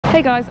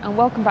Hey guys, and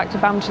welcome back to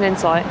Badminton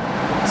Insight.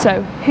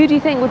 So, who do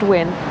you think would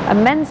win? A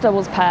men's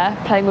doubles pair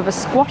playing with a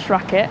squash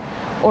racket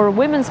or a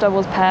women's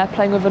doubles pair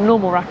playing with a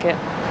normal racket?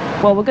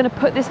 Well, we're going to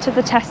put this to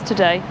the test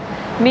today.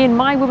 Me and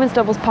my women's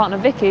doubles partner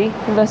Viki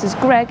versus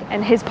Greg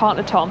and his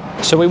partner Tom.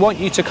 So we want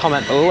you to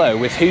comment below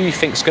with who you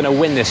think's going to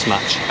win this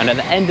match, and at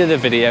the end of the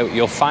video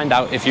you'll find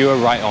out if you were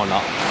right or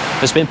not.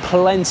 There's been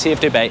plenty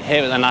of debate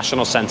here at the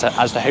National Centre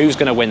as to who's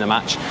going to win the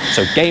match,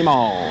 so game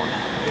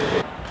on!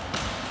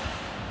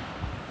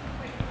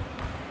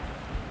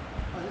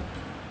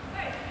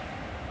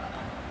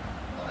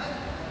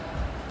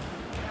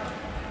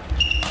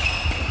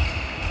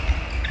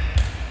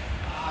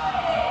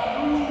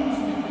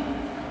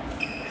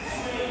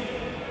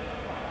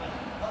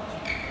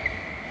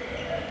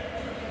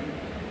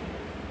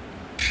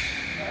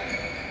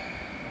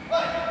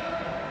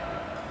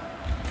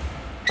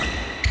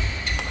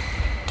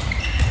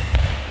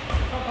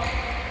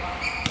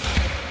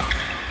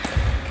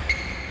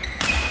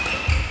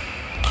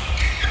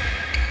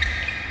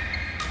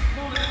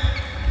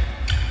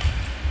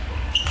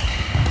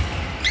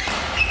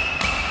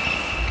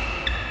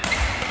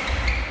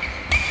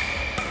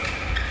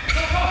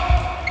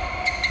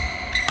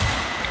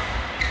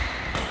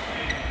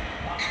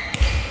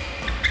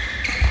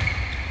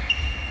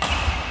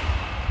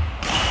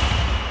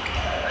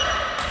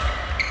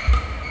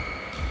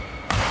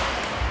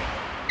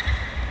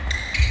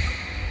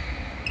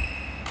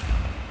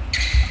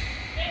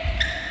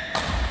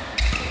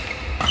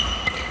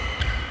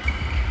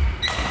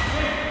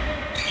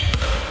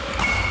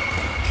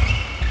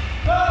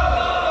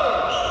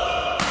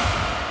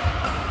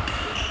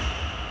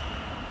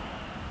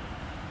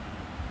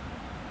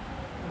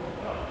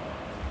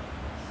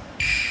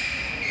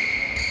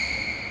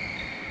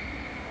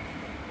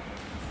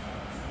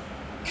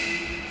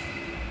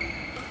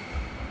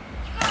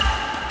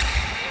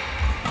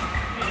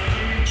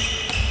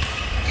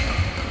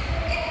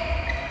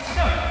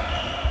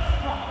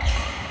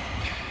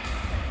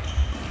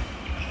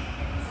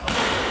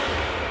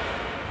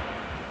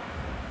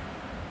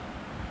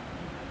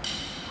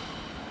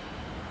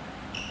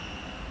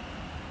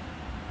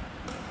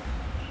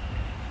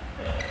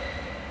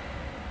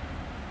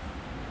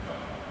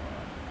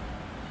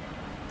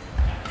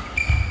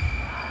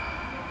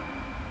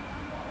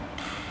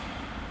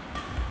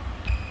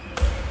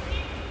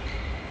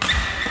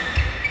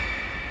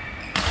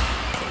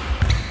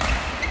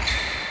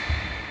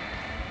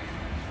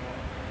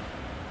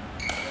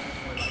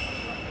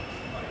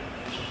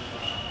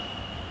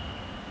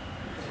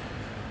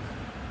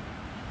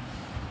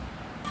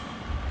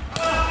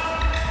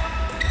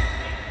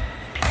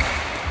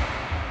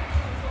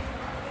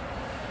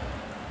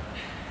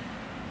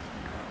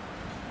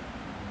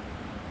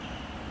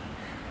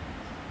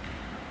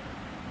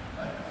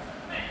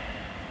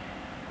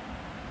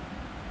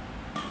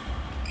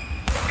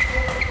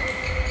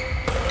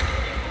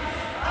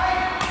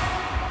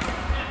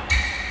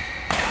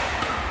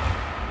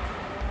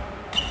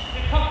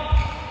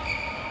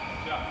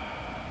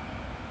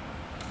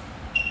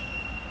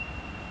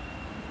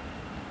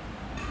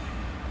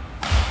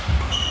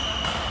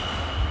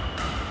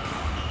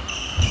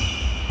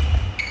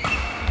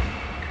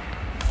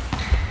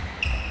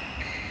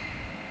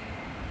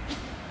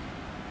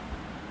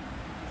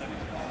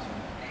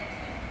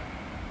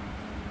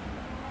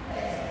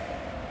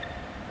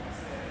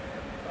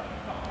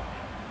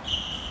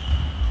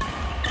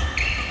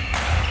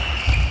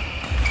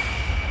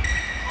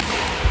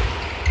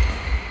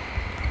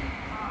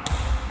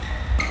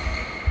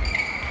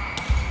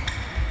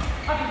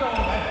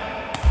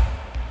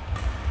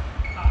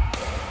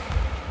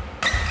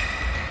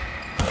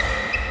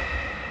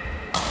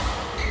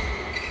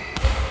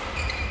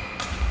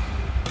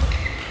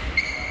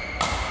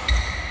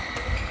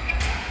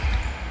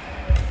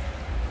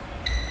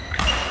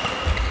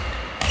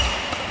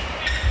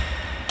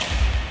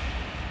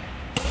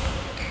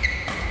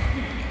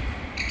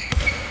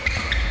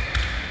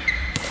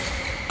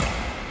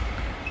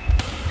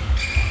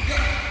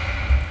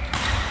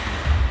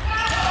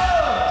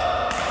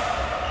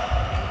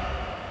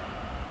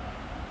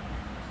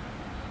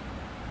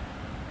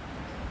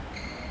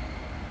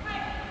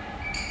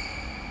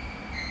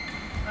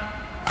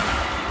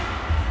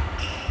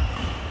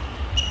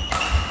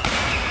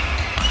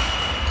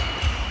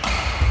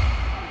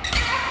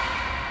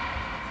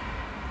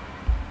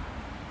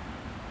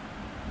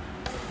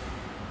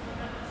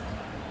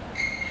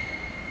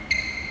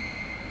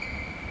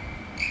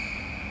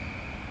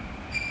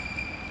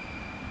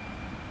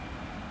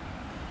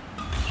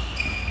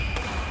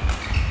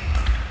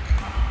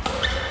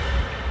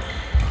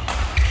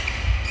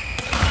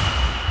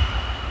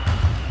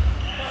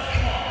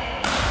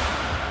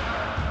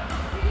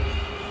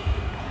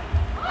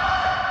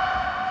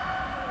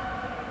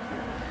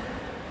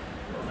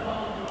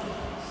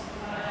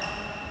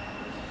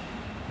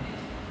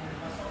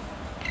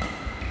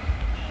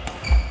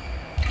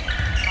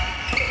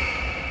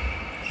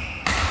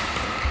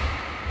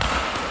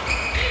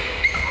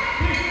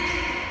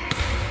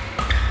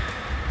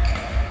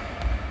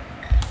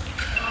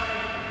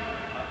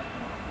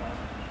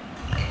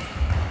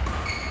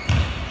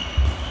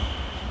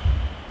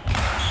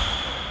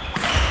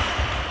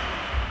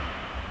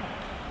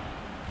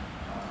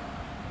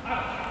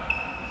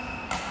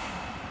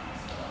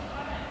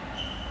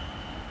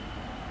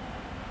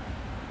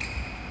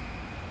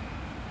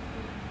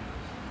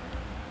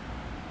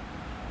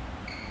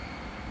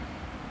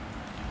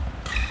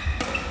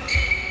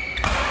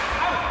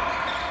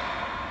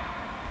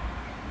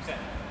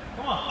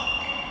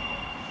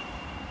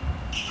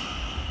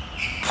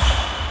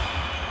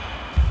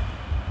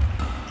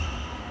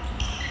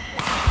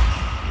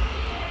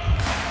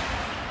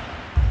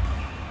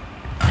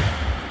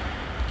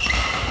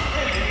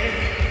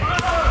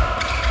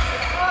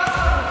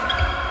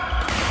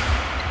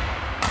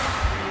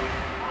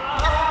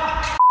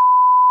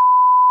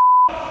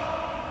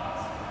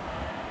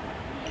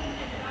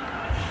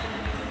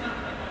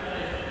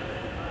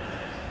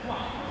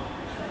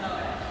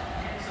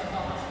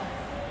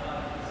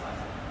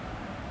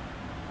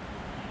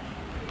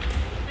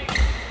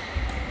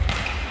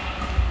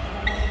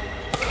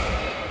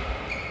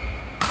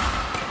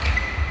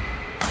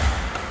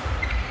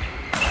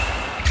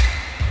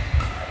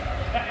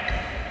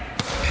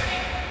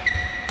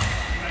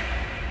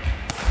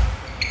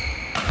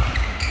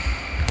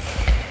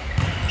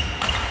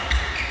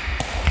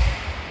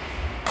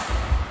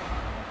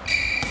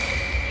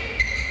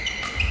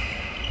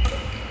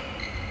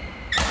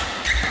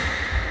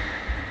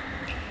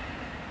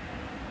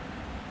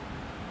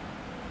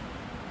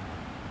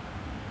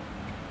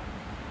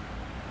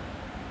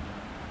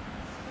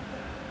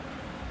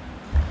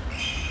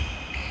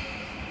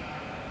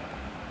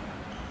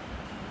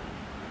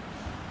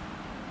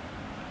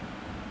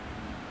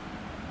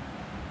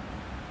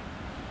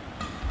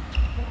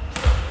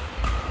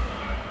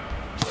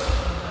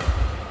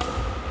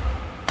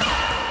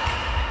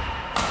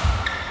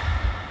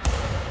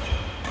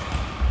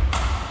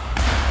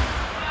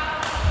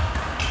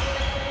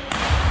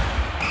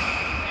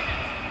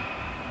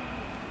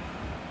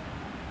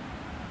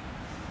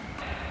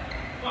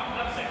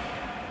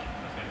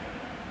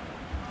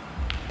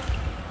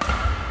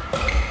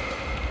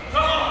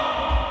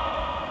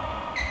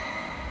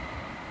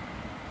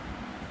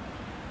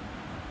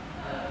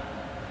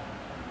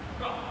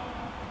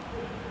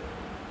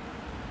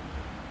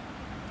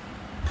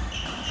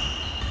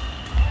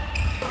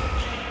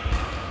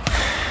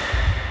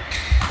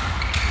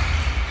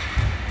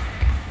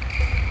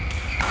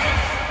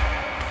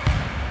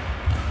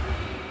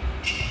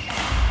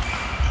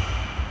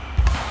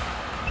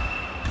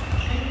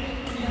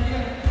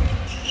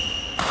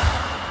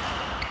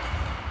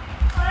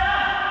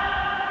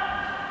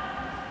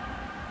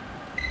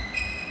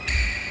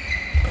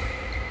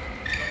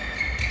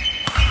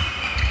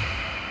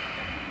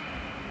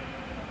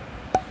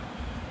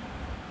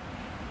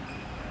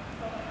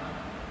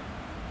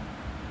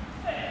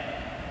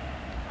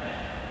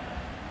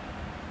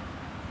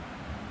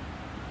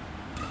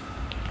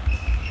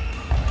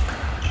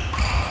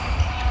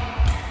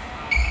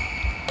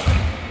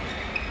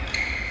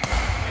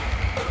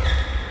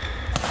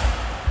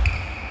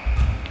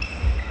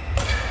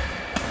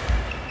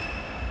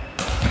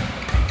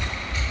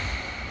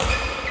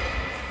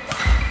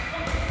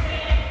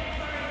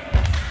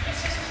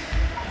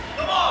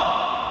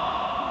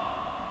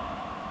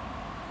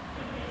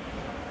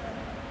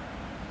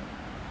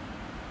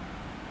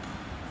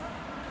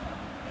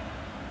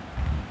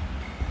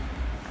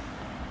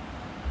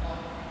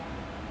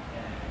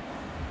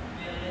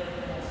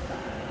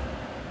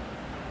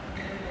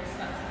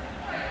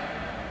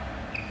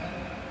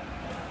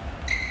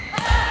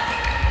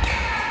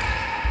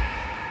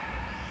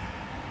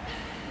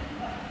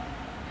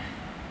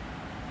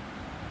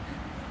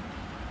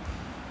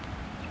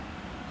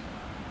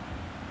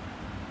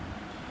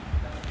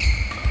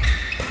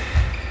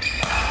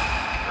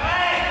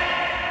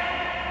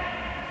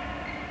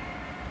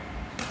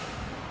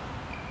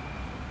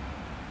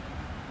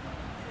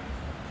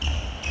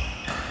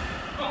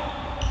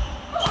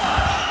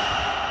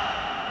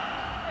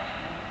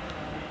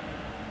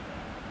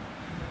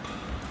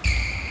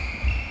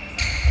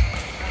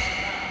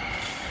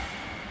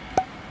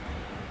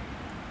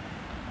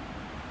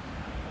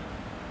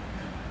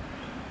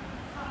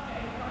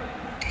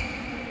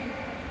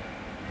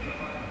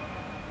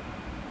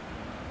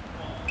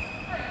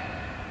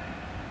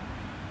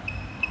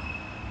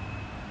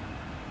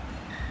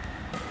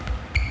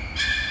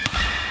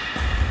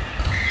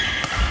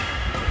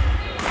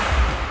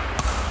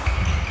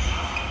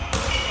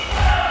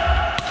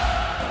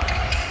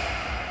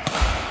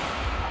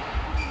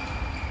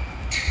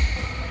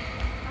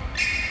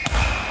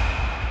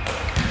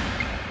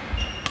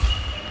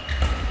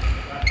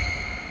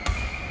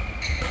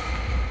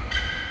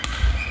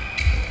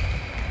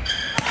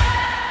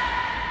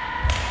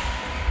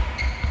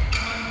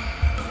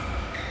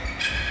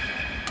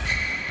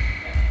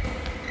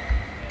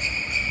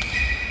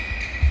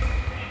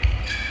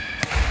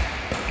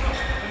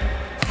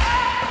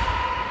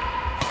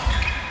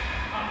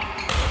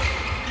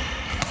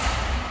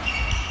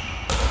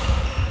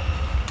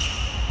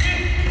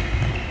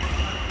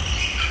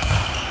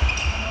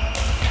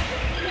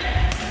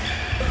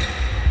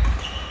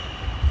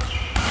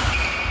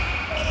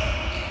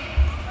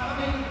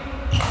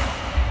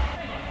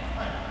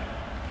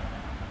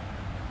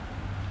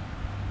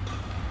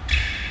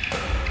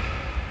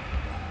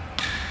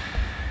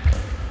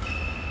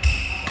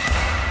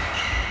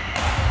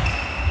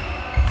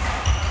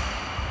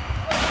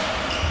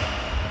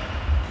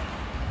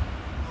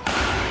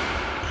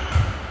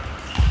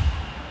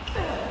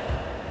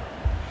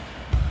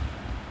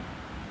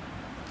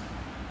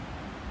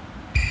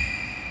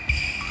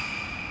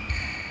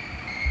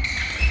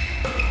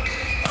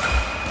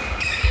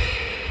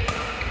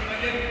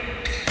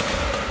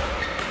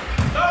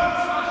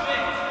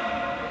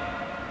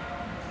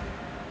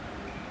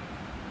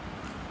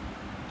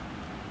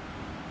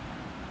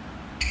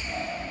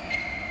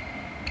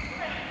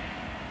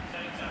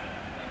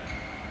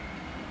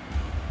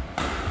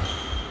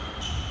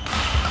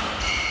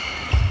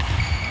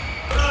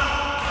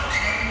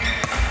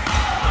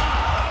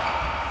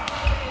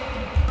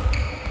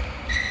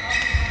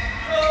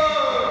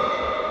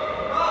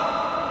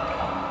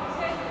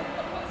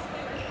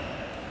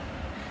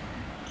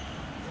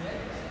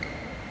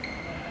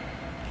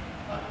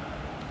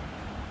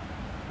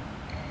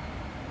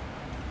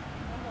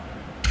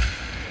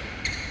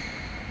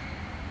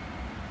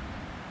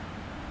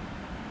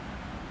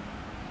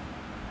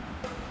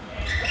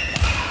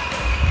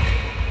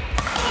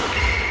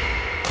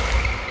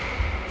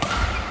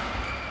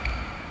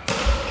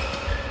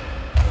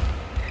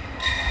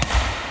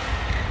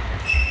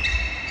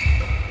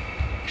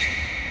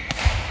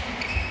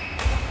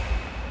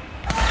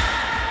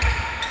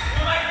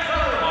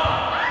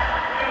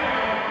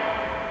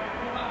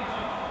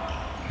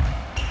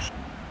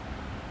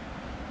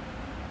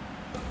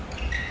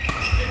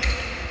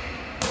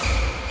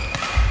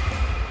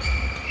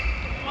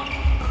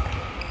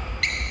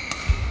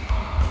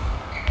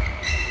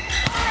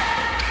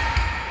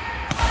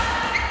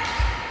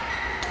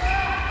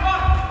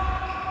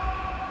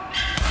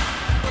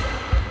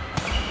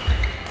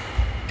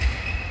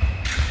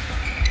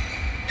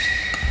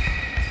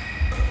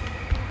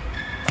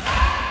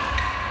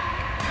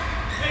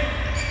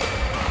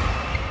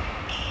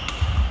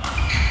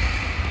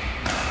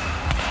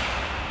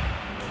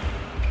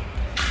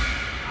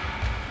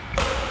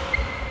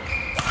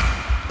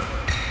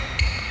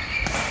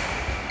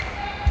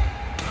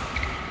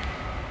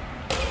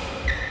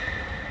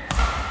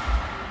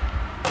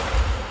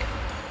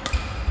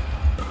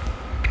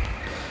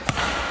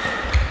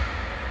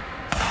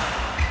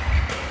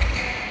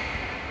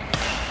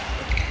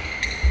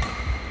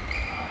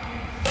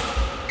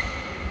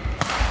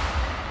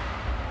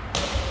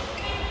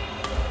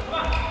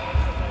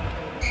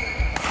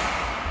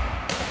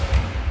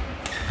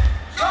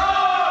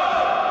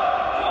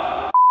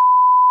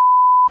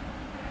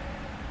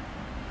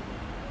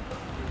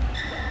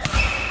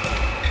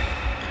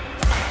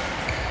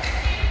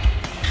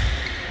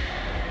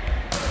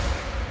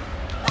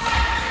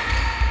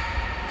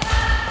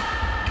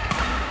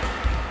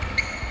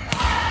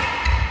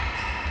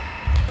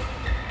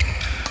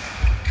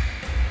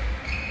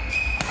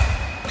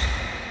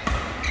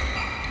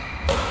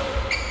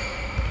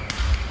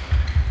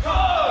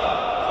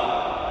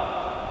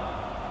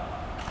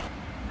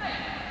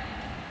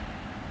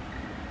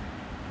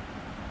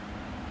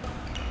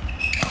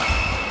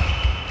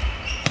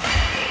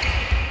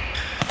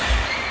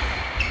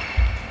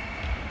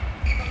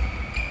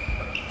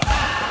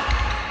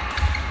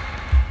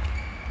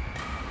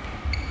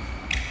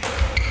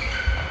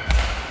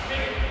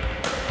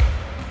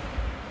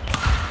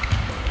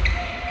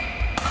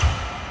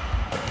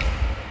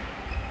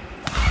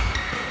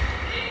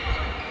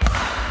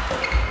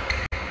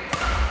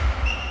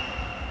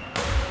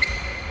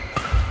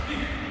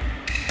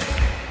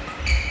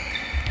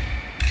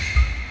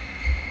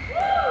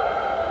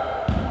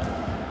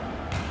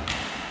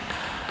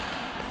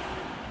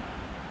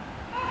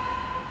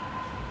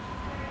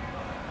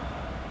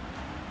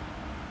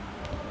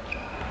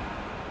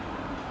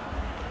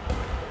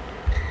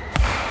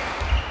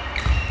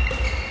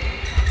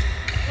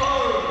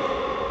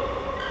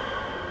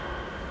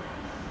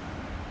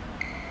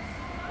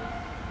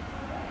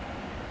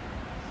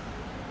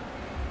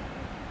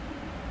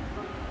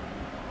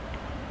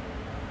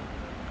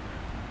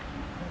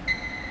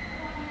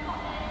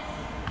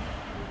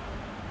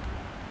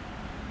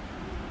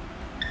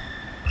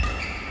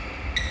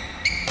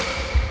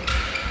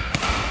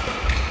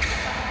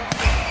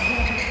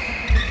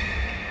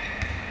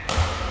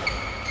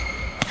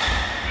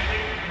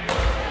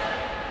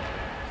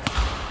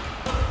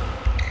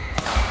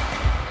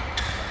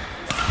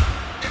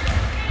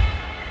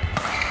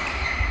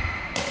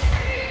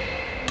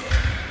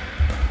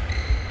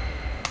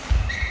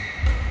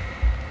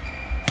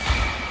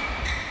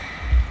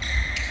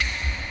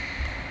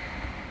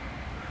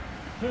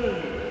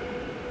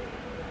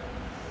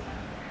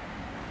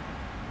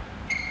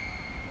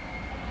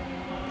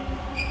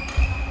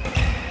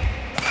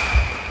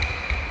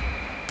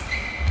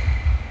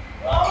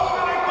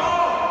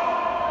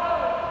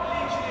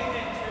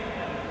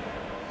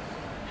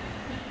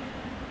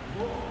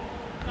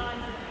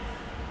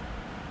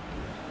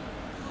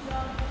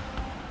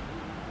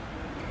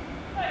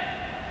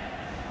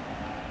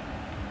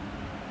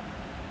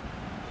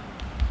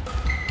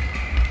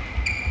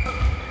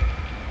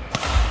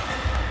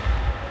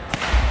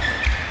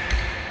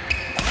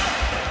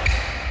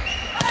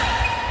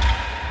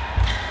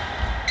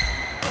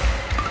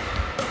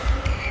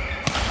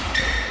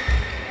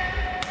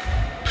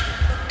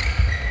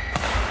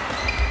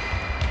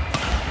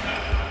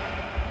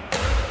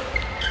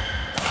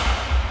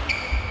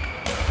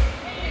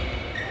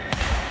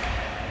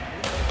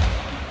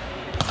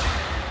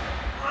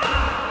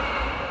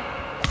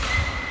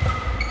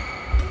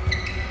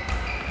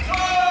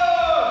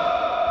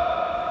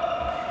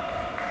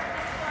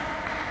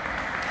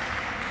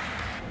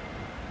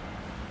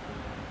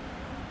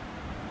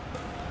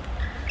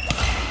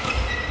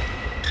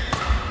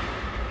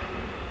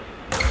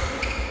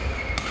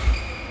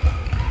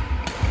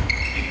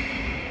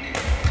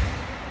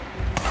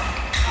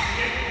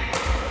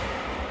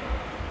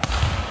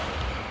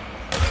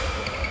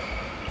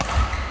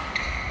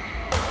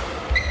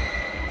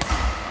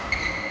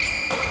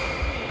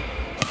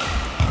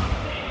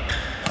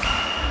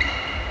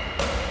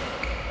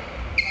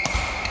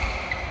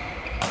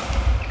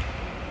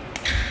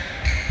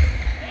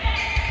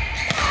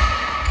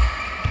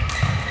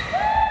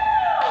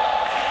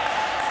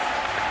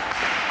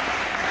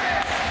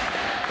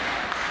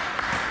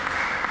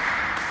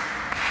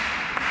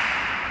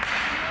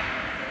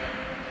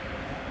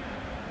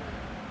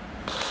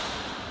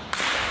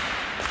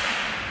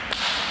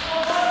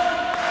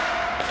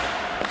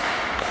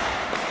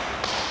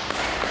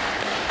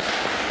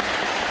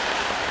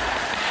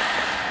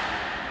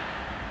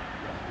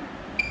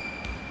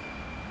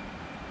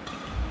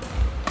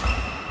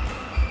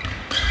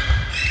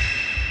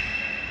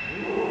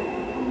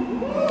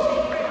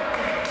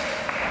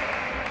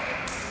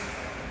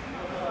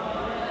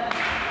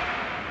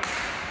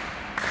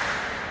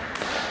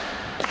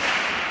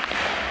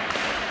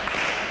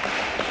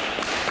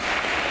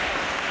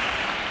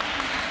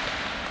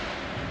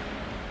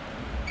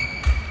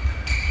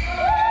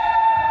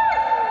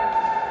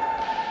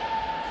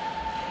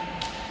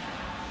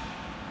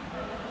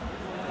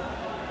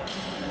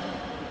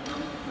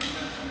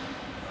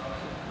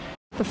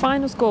 The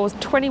final score was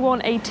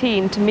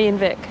 21-18 to me and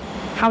Vic.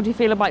 How do you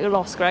feel about your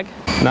loss, Greg?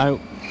 No,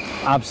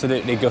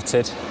 absolutely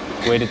gutted.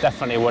 We'd have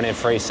definitely won in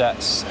 3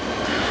 sets.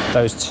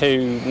 Those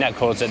 2 net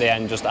cords at the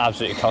end just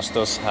absolutely cost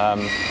us.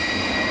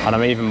 And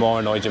I'm even more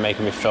annoyed you're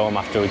making me film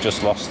after we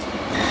just lost.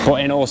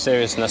 But in all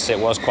seriousness, it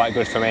was quite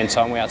good for me and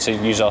Tom. We had to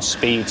use our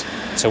speed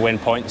to win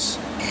points,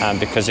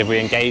 because if we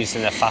engaged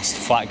in a fast,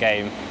 flat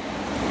game,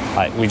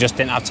 we just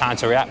didn't have time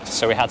to react.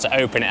 So we had to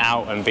open it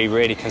out and be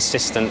really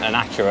consistent and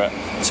accurate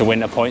to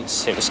win the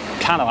points. It was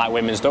kind of like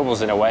women's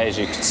doubles in a way. As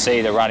you could see,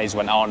 the rallies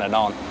went on and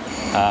on.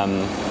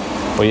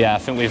 But yeah, I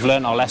think we've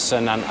learned our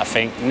lesson, and I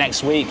think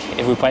next week,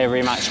 if we play a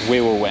rematch, we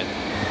will win.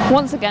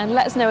 Once again,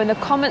 let us know in the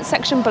comments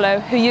section below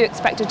who you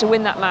expected to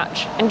win that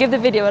match, and give the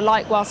video a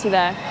like whilst you're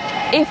there.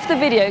 If the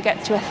video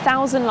gets to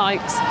 1,000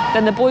 likes,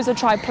 then the boys will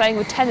try playing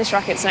with tennis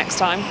rackets next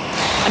time.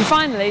 And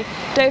finally,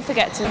 don't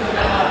forget to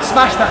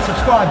smash that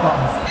subscribe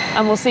button.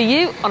 And we'll see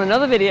you on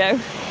another video.